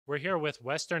We're here with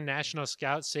Western National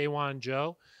Scout Seiwan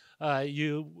Joe.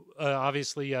 You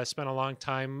obviously spent a long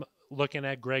time looking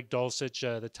at Greg Dulcich,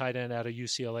 the tight end out of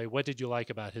UCLA. What did you like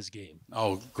about his game?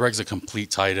 Oh, Greg's a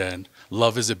complete tight end.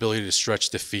 Love his ability to stretch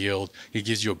the field. He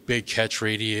gives you a big catch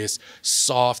radius,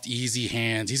 soft, easy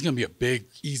hands. He's going to be a big,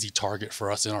 easy target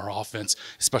for us in our offense,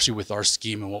 especially with our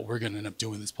scheme and what we're going to end up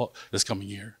doing this coming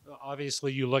year.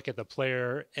 Obviously, you look at the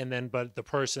player and then, but the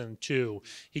person too.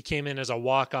 He came in as a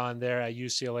walk-on there at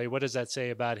UCLA. What does that say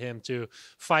about him to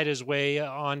fight his way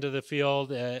onto the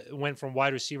field? Went from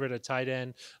wide receiver to tight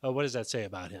end. What does that say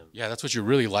about him? Yeah, that's what you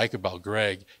really like about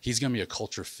Greg. He's going to be a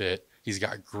culture fit. He's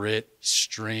got grit,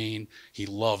 strain. He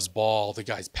loves ball. The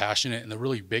guy's passionate. And the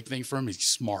really big thing for him, he's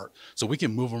smart. So we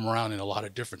can move him around in a lot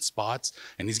of different spots,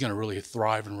 and he's going to really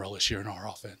thrive and relish here in our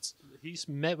offense. He's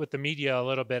met with the media a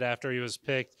little bit after he was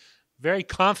picked. Very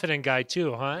confident guy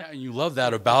too, huh? Yeah, and you love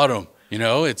that about him. You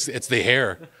know, it's the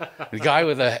hair. The guy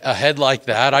with a head like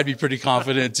that, I'd be pretty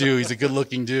confident too. He's a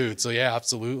good-looking dude. So, yeah,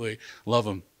 absolutely. Love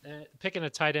him. Picking a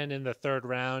tight end in the third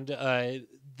round,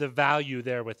 the value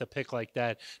there with a pick like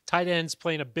that. Tight ends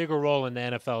playing a bigger role in the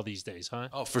NFL these days, huh?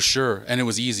 Oh, for sure. And it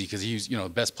was easy because he was, the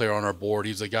best player on our board.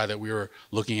 He was a guy that we were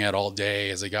looking at all day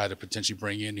as a guy to potentially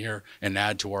bring in here and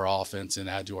add to our offense and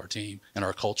add to our team and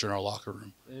our culture and our locker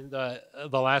room. And the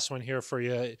last one here for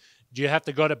you. Do you have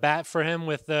to go to bat for him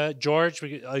with George,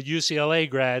 UCLA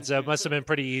grads? That must have been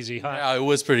pretty easy, huh? Yeah, it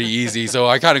was pretty easy. So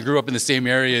I kind of grew up in the same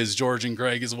area as George and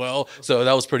Greg as well. So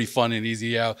that was pretty fun and easy.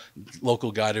 Yeah,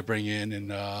 local guy to bring in. And,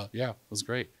 yeah, it was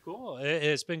great. Cool.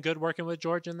 It's been good working with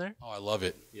George in there? Oh, I love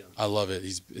it. Yeah. I love it.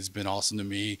 It's been awesome to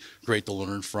me. Great to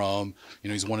learn from.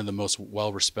 He's one of the most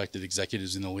well-respected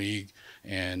executives in the league.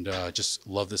 And just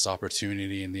love this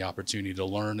opportunity and the opportunity to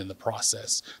learn in the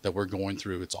process that we're going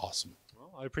through. It's awesome.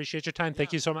 I appreciate your time.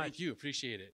 Thank you so much. Thank you. Appreciate it.